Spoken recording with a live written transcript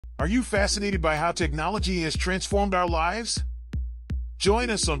Are you fascinated by how technology has transformed our lives? Join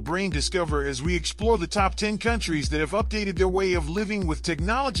us on Brain Discover as we explore the top 10 countries that have updated their way of living with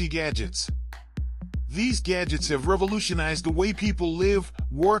technology gadgets. These gadgets have revolutionized the way people live,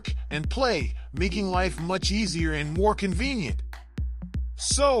 work, and play, making life much easier and more convenient.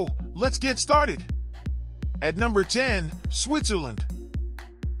 So, let's get started. At number 10, Switzerland.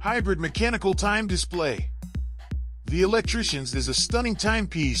 Hybrid mechanical time display. The Electricians is a stunning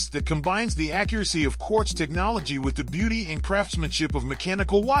timepiece that combines the accuracy of quartz technology with the beauty and craftsmanship of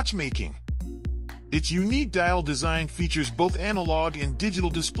mechanical watchmaking. Its unique dial design features both analog and digital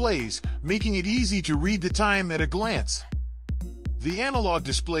displays, making it easy to read the time at a glance. The analog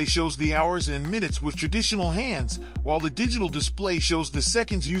display shows the hours and minutes with traditional hands, while the digital display shows the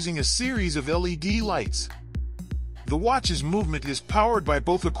seconds using a series of LED lights. The watch's movement is powered by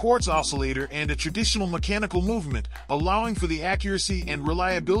both a quartz oscillator and a traditional mechanical movement, allowing for the accuracy and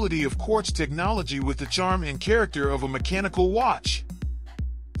reliability of quartz technology with the charm and character of a mechanical watch.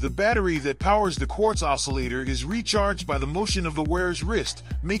 The battery that powers the quartz oscillator is recharged by the motion of the wearer's wrist,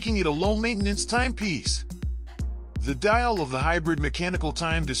 making it a low-maintenance timepiece. The dial of the hybrid mechanical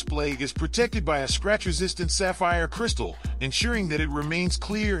time display is protected by a scratch-resistant sapphire crystal, ensuring that it remains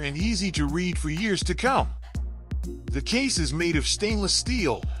clear and easy to read for years to come. The case is made of stainless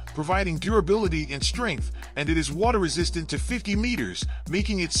steel, providing durability and strength, and it is water-resistant to 50 meters,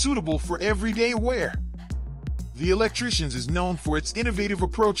 making it suitable for everyday wear. The Electricians is known for its innovative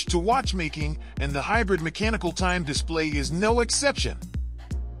approach to watchmaking, and the hybrid mechanical time display is no exception.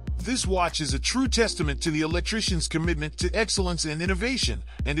 This watch is a true testament to the Electricians' commitment to excellence and innovation,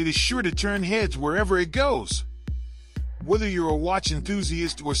 and it is sure to turn heads wherever it goes. Whether you're a watch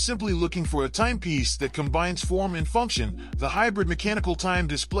enthusiast or simply looking for a timepiece that combines form and function, the hybrid mechanical time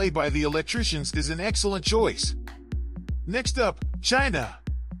display by the Electricians is an excellent choice. Next up, China.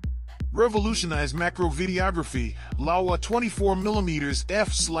 Revolutionize macro videography, Laowa 24mm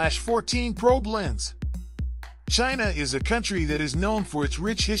f/14 probe lens. China is a country that is known for its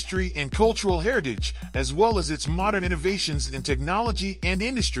rich history and cultural heritage, as well as its modern innovations in technology and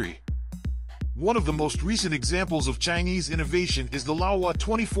industry. One of the most recent examples of Chinese innovation is the Laowa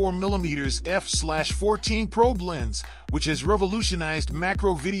 24mm f/14 probe lens, which has revolutionized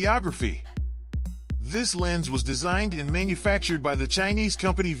macro videography. This lens was designed and manufactured by the Chinese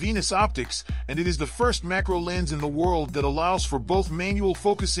company Venus Optics, and it is the first macro lens in the world that allows for both manual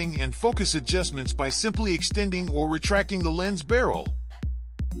focusing and focus adjustments by simply extending or retracting the lens barrel.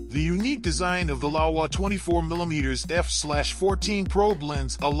 The unique design of the Laowa 24mm f/14 probe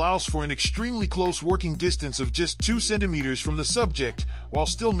lens allows for an extremely close working distance of just 2 centimeters from the subject, while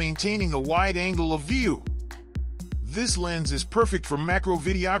still maintaining a wide angle of view. This lens is perfect for macro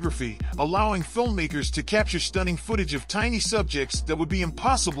videography, allowing filmmakers to capture stunning footage of tiny subjects that would be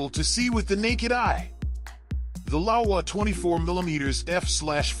impossible to see with the naked eye. The Laowa 24mm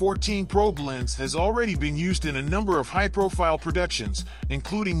f/14 probe lens has already been used in a number of high-profile productions,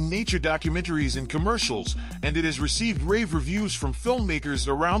 including nature documentaries and commercials, and it has received rave reviews from filmmakers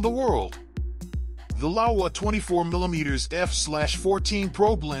around the world. The Laowa 24mm f/14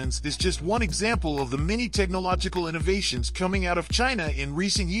 probe lens is just one example of the many technological innovations coming out of China in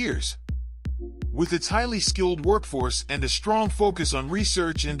recent years. With its highly skilled workforce and a strong focus on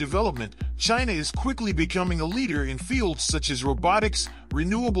research and development, China is quickly becoming a leader in fields such as robotics,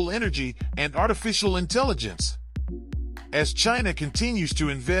 renewable energy, and artificial intelligence. As China continues to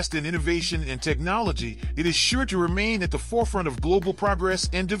invest in innovation and technology, it is sure to remain at the forefront of global progress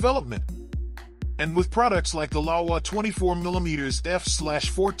and development. And with products like the Laowa 24mm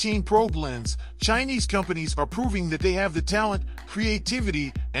f/14 probe lens, Chinese companies are proving that they have the talent,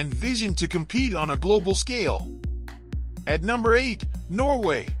 creativity, and vision to compete on a global scale. At number 8,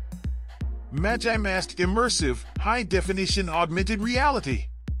 Norway. MagiMask Immersive, High-Definition Augmented Reality.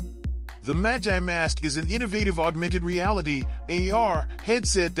 The MagiMask is an innovative augmented reality (AR)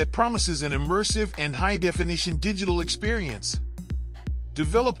 headset that promises an immersive and high-definition digital experience.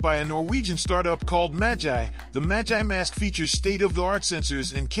 Developed by a Norwegian startup called Magi, the MagiMask features state-of-the-art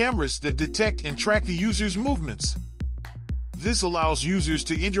sensors and cameras that detect and track the user's movements. This allows users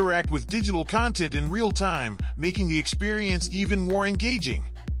to interact with digital content in real time, making the experience even more engaging.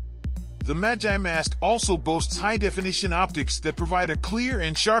 The MagiMask also boasts high-definition optics that provide a clear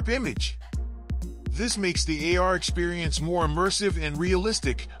and sharp image. This makes the AR experience more immersive and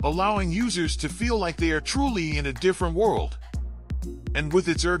realistic, allowing users to feel like they are truly in a different world. And with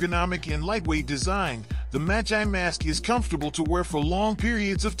its ergonomic and lightweight design, the MagiMask is comfortable to wear for long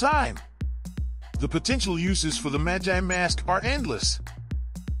periods of time. The potential uses for the MagiMask are endless.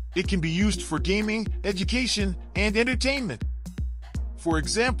 It can be used for gaming, education, and entertainment. For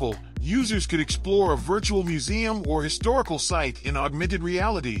example, users could explore a virtual museum or historical site in augmented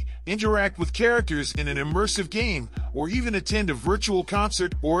reality, interact with characters in an immersive game, or even attend a virtual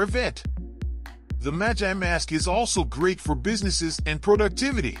concert or event. The MagiMask is also great for businesses and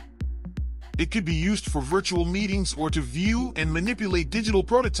productivity. It could be used for virtual meetings or to view and manipulate digital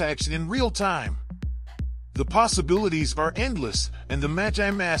prototypes in real time. The possibilities are endless, and the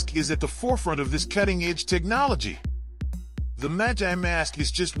MagiMask is at the forefront of this cutting-edge technology. The MagiMask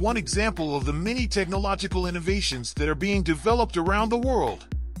is just one example of the many technological innovations that are being developed around the world.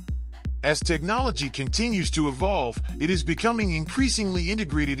 As technology continues to evolve, it is becoming increasingly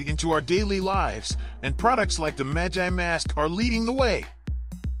integrated into our daily lives, and products like the MagiMask are leading the way.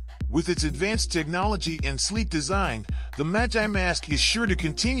 With its advanced technology and sleek design, the MagiMask is sure to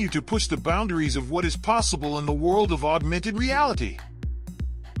continue to push the boundaries of what is possible in the world of augmented reality.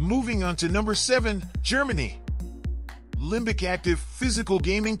 Moving on to number 7, Germany. Limbic Active Physical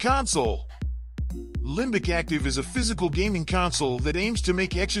Gaming Console. Limbic Active is a physical gaming console that aims to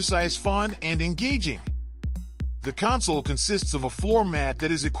make exercise fun and engaging. The console consists of a floor mat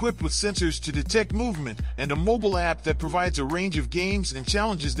that is equipped with sensors to detect movement and a mobile app that provides a range of games and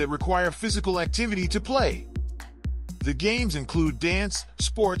challenges that require physical activity to play. The games include dance,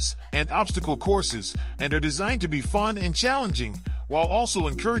 sports, and obstacle courses, and are designed to be fun and challenging, while also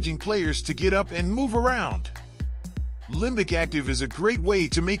encouraging players to get up and move around. Limbic Active is a great way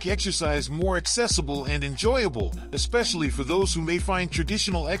to make exercise more accessible and enjoyable, especially for those who may find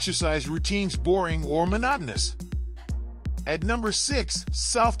traditional exercise routines boring or monotonous. At number 6,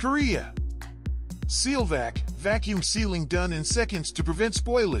 South Korea. SEALVAC, vacuum sealing done in seconds to prevent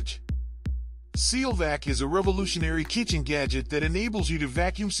spoilage. SEALVAC is a revolutionary kitchen gadget that enables you to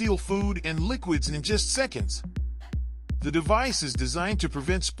vacuum seal food and liquids in just seconds. The device is designed to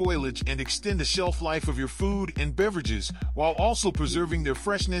prevent spoilage and extend the shelf life of your food and beverages, while also preserving their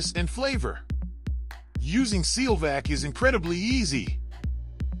freshness and flavor. Using SEALVAC is incredibly easy.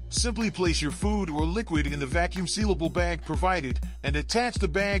 Simply place your food or liquid in the vacuum sealable bag provided and attach the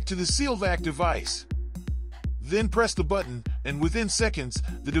bag to the SEALVAC device. Then press the button, and within seconds,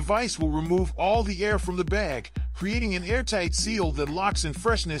 the device will remove all the air from the bag, creating an airtight seal that locks in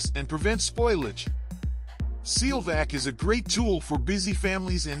freshness and prevents spoilage. SEALVAC is a great tool for busy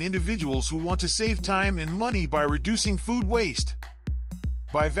families and individuals who want to save time and money by reducing food waste.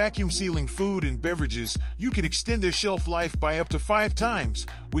 By vacuum sealing food and beverages, you can extend their shelf life by up to 5 times,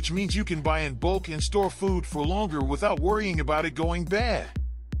 which means you can buy in bulk and store food for longer without worrying about it going bad.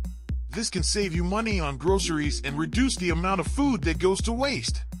 This can save you money on groceries and reduce the amount of food that goes to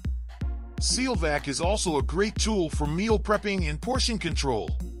waste. SEALVAC is also a great tool for meal prepping and portion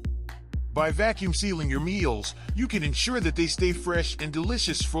control. By vacuum sealing your meals, you can ensure that they stay fresh and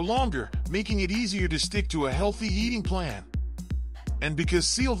delicious for longer, making it easier to stick to a healthy eating plan. And because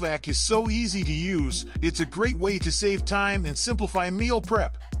SEALVAC is so easy to use, it's a great way to save time and simplify meal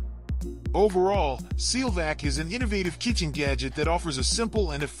prep. Overall, SEALVAC is an innovative kitchen gadget that offers a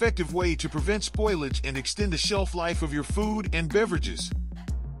simple and effective way to prevent spoilage and extend the shelf life of your food and beverages.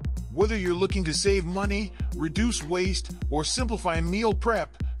 Whether you're looking to save money, reduce waste, or simplify meal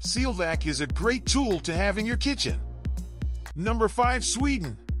prep, SEALVAC is a great tool to have in your kitchen. Number 5,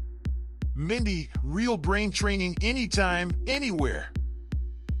 Sweden. Mendi, real brain training anytime, anywhere.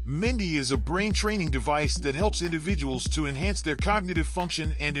 Mendi is a brain training device that helps individuals to enhance their cognitive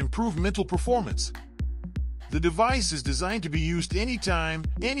function and improve mental performance. The device is designed to be used anytime,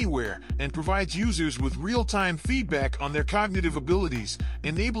 anywhere, and provides users with real-time feedback on their cognitive abilities,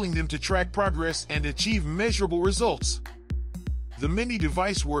 enabling them to track progress and achieve measurable results. The Mendi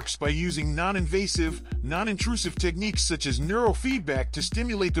device works by using non-invasive, non-intrusive techniques such as neurofeedback to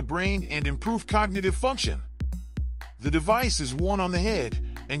stimulate the brain and improve cognitive function. The device is worn on the head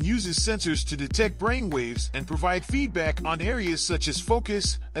and uses sensors to detect brain waves and provide feedback on areas such as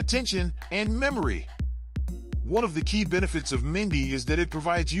focus, attention, and memory. One of the key benefits of Mendi is that it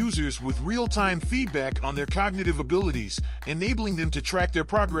provides users with real-time feedback on their cognitive abilities, enabling them to track their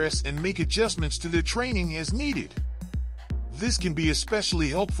progress and make adjustments to their training as needed. This can be especially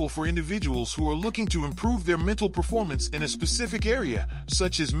helpful for individuals who are looking to improve their mental performance in a specific area,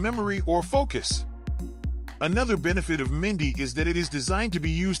 such as memory or focus. Another benefit of Mendi is that it is designed to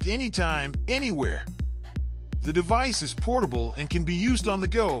be used anytime, anywhere. The device is portable and can be used on the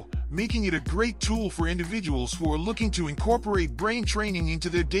go, making it a great tool for individuals who are looking to incorporate brain training into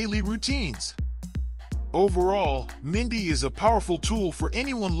their daily routines. Overall, Mendi is a powerful tool for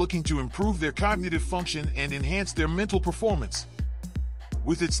anyone looking to improve their cognitive function and enhance their mental performance.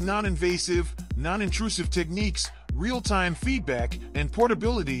 With its non-invasive, non-intrusive techniques, real-time feedback, and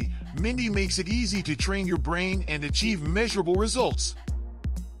portability, Mendi makes it easy to train your brain and achieve measurable results.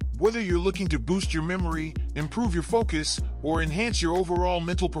 Whether you're looking to boost your memory, improve your focus, or enhance your overall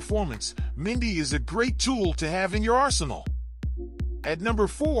mental performance, Mendi is a great tool to have in your arsenal. At number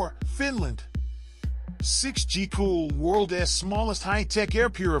 4, Finland. 6G Cool, world's smallest high-tech air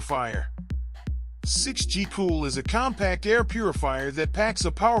purifier. 6G Cool is a compact air purifier that packs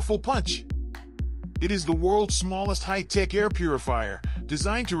a powerful punch. It is the world's smallest high-tech air purifier,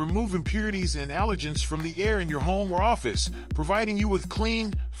 designed to remove impurities and allergens from the air in your home or office, providing you with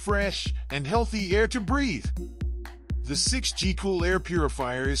clean, fresh, and healthy air to breathe. The 6G Cool air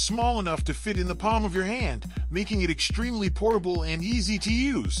purifier is small enough to fit in the palm of your hand, making it extremely portable and easy to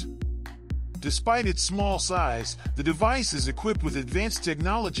use. Despite its small size, the device is equipped with advanced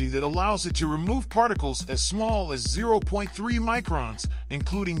technology that allows it to remove particles as small as 0.3 microns,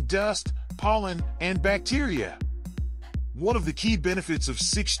 including dust, pollen, and bacteria. One of the key benefits of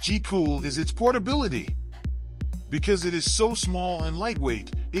 6G Cool is its portability. Because it is so small and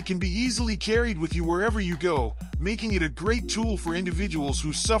lightweight, it can be easily carried with you wherever you go, making it a great tool for individuals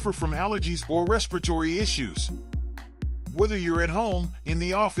who suffer from allergies or respiratory issues. Whether you're at home, in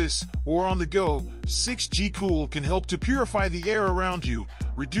the office, or on the go, 6G Cool can help to purify the air around you,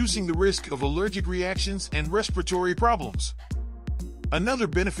 reducing the risk of allergic reactions and respiratory problems. Another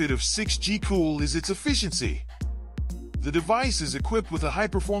benefit of 6G Cool is its efficiency. The device is equipped with a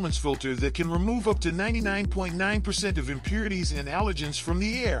high-performance filter that can remove up to 99.9% of impurities and allergens from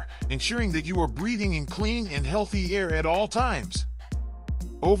the air, ensuring that you are breathing in clean and healthy air at all times.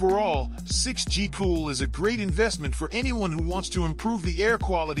 Overall, 6G Cool is a great investment for anyone who wants to improve the air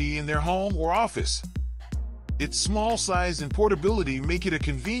quality in their home or office. Its small size and portability make it a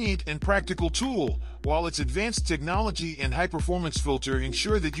convenient and practical tool, while its advanced technology and high-performance filter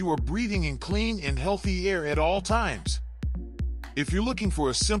ensure that you are breathing in clean and healthy air at all times. If you're looking for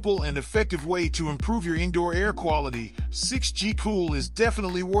a simple and effective way to improve your indoor air quality, 6G Cool is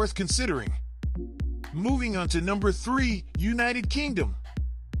definitely worth considering. Moving on to number 3, United Kingdom.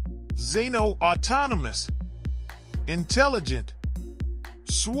 ZANO Autonomous, Intelligent,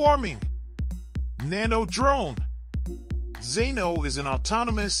 Swarming, Nano Drone. ZANO is an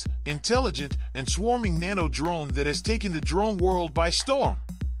autonomous, intelligent, and swarming nano drone that has taken the drone world by storm.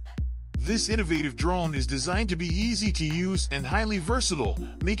 This innovative drone is designed to be easy to use and highly versatile,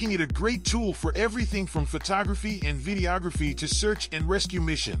 making it a great tool for everything from photography and videography to search and rescue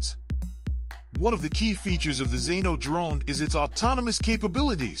missions. One of the key features of the ZANO drone is its autonomous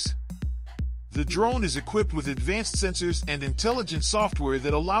capabilities. The drone is equipped with advanced sensors and intelligent software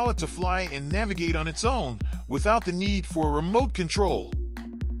that allow it to fly and navigate on its own, without the need for remote control.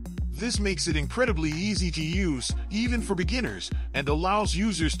 This makes it incredibly easy to use, even for beginners, and allows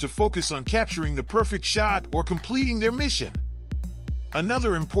users to focus on capturing the perfect shot or completing their mission.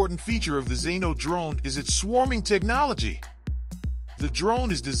 Another important feature of the ZANO drone is its swarming technology. The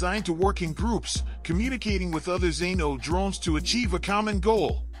drone is designed to work in groups, communicating with other ZANO drones to achieve a common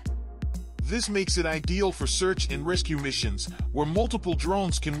goal. This makes it ideal for search and rescue missions, where multiple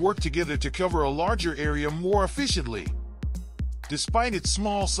drones can work together to cover a larger area more efficiently. Despite its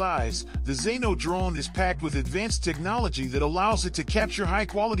small size, the ZANO drone is packed with advanced technology that allows it to capture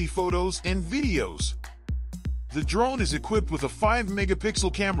high-quality photos and videos. The drone is equipped with a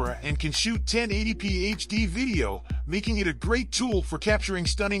 5-megapixel camera and can shoot 1080p HD video, making it a great tool for capturing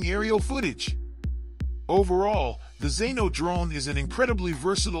stunning aerial footage. Overall, the ZANO drone is an incredibly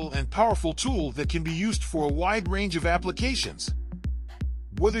versatile and powerful tool that can be used for a wide range of applications.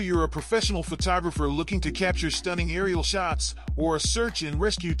 Whether you're a professional photographer looking to capture stunning aerial shots, or a search and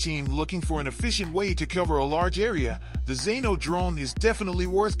rescue team looking for an efficient way to cover a large area, the ZANO drone is definitely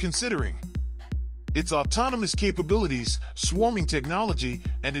worth considering. Its autonomous capabilities, swarming technology,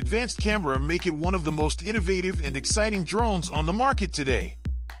 and advanced camera make it one of the most innovative and exciting drones on the market today.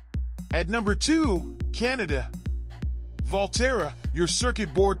 At number 2, Canada. Voltera, your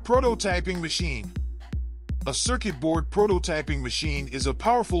circuit board prototyping machine. A circuit board prototyping machine is a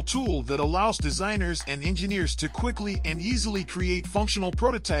powerful tool that allows designers and engineers to quickly and easily create functional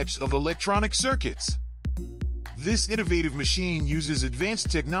prototypes of electronic circuits. This innovative machine uses advanced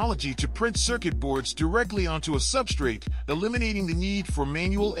technology to print circuit boards directly onto a substrate, eliminating the need for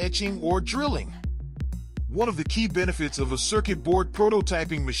manual etching or drilling. One of the key benefits of a circuit board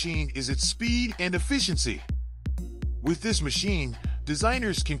prototyping machine is its speed and efficiency. With this machine,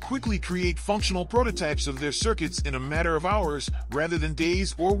 designers can quickly create functional prototypes of their circuits in a matter of hours rather than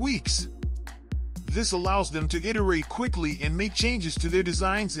days or weeks. This allows them to iterate quickly and make changes to their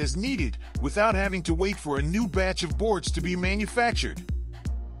designs as needed, without having to wait for a new batch of boards to be manufactured.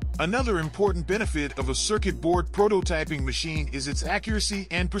 Another important benefit of a circuit board prototyping machine is its accuracy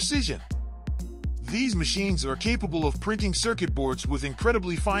and precision. These machines are capable of printing circuit boards with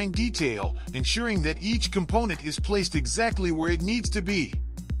incredibly fine detail, ensuring that each component is placed exactly where it needs to be.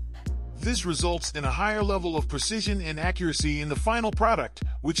 This results in a higher level of precision and accuracy in the final product,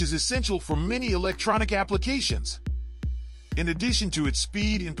 which is essential for many electronic applications. In addition to its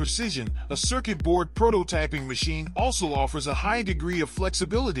speed and precision, a circuit board prototyping machine also offers a high degree of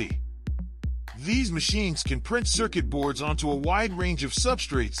flexibility. These machines can print circuit boards onto a wide range of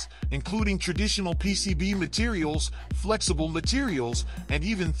substrates, including traditional PCB materials, flexible materials, and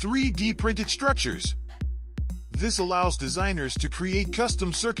even 3D printed structures. This allows designers to create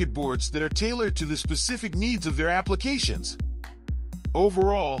custom circuit boards that are tailored to the specific needs of their applications.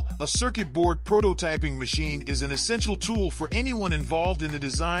 Overall, a circuit board prototyping machine is an essential tool for anyone involved in the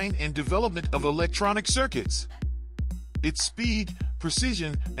design and development of electronic circuits. Its speed,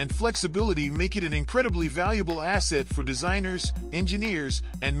 precision, and flexibility make it an incredibly valuable asset for designers, engineers,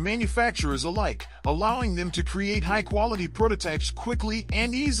 and manufacturers alike, allowing them to create high-quality prototypes quickly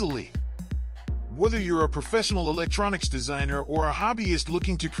and easily. Whether you're a professional electronics designer or a hobbyist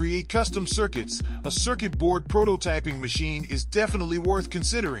looking to create custom circuits, a circuit board prototyping machine is definitely worth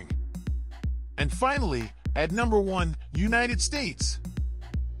considering. And finally, at number 1, United States.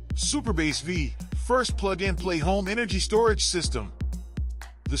 SuperBase V, first plug-and-play home energy storage system.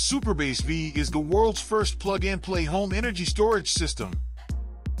 The SuperBase V is the world's first plug-and-play home energy storage system.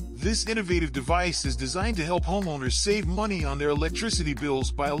 This innovative device is designed to help homeowners save money on their electricity bills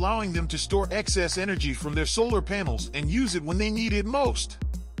by allowing them to store excess energy from their solar panels and use it when they need it most.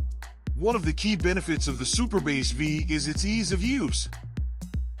 One of the key benefits of the SuperBase V is its ease of use.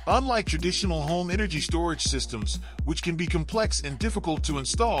 Unlike traditional home energy storage systems, which can be complex and difficult to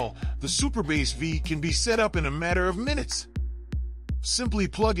install, the SuperBase V can be set up in a matter of minutes. Simply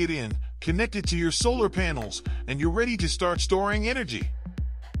plug it in, connect it to your solar panels, and you're ready to start storing energy.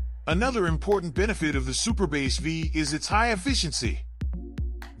 Another important benefit of the SuperBase V is its high efficiency.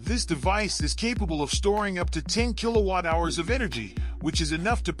 This device is capable of storing up to 10 kilowatt-hours of energy, which is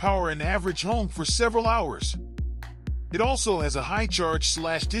enough to power an average home for several hours. It also has a high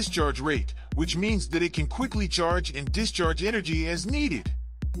charge/discharge rate, which means that it can quickly charge and discharge energy as needed.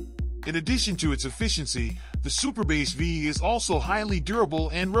 In addition to its efficiency, the SuperBase V is also highly durable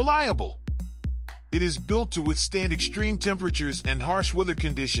and reliable. It is built to withstand extreme temperatures and harsh weather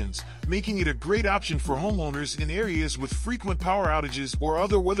conditions, making it a great option for homeowners in areas with frequent power outages or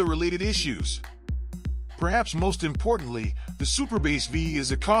other weather-related issues. Perhaps most importantly, the SuperBase V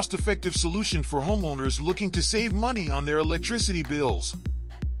is a cost-effective solution for homeowners looking to save money on their electricity bills.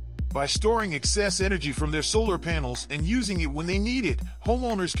 By storing excess energy from their solar panels and using it when they need it,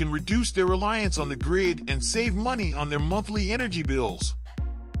 homeowners can reduce their reliance on the grid and save money on their monthly energy bills.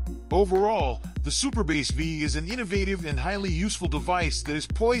 Overall, the SuperBase V is an innovative and highly useful device that is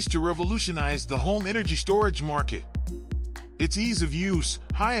poised to revolutionize the home energy storage market. Its ease of use,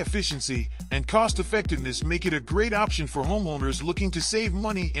 high efficiency, and cost-effectiveness make it a great option for homeowners looking to save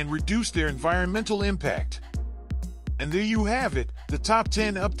money and reduce their environmental impact. And there you have it, the top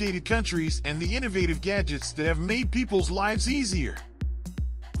 10 updated countries and the innovative gadgets that have made people's lives easier.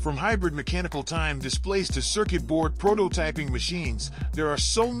 From hybrid mechanical time displays to circuit board prototyping machines, there are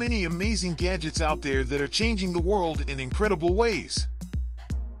so many amazing gadgets out there that are changing the world in incredible ways.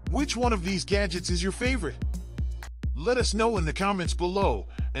 Which one of these gadgets is your favorite? Let us know in the comments below,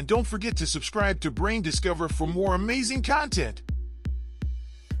 and don't forget to subscribe to Brain Discover for more amazing content.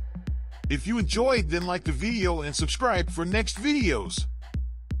 If you enjoyed, then like the video and subscribe for next videos.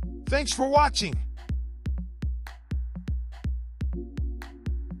 Thanks for watching.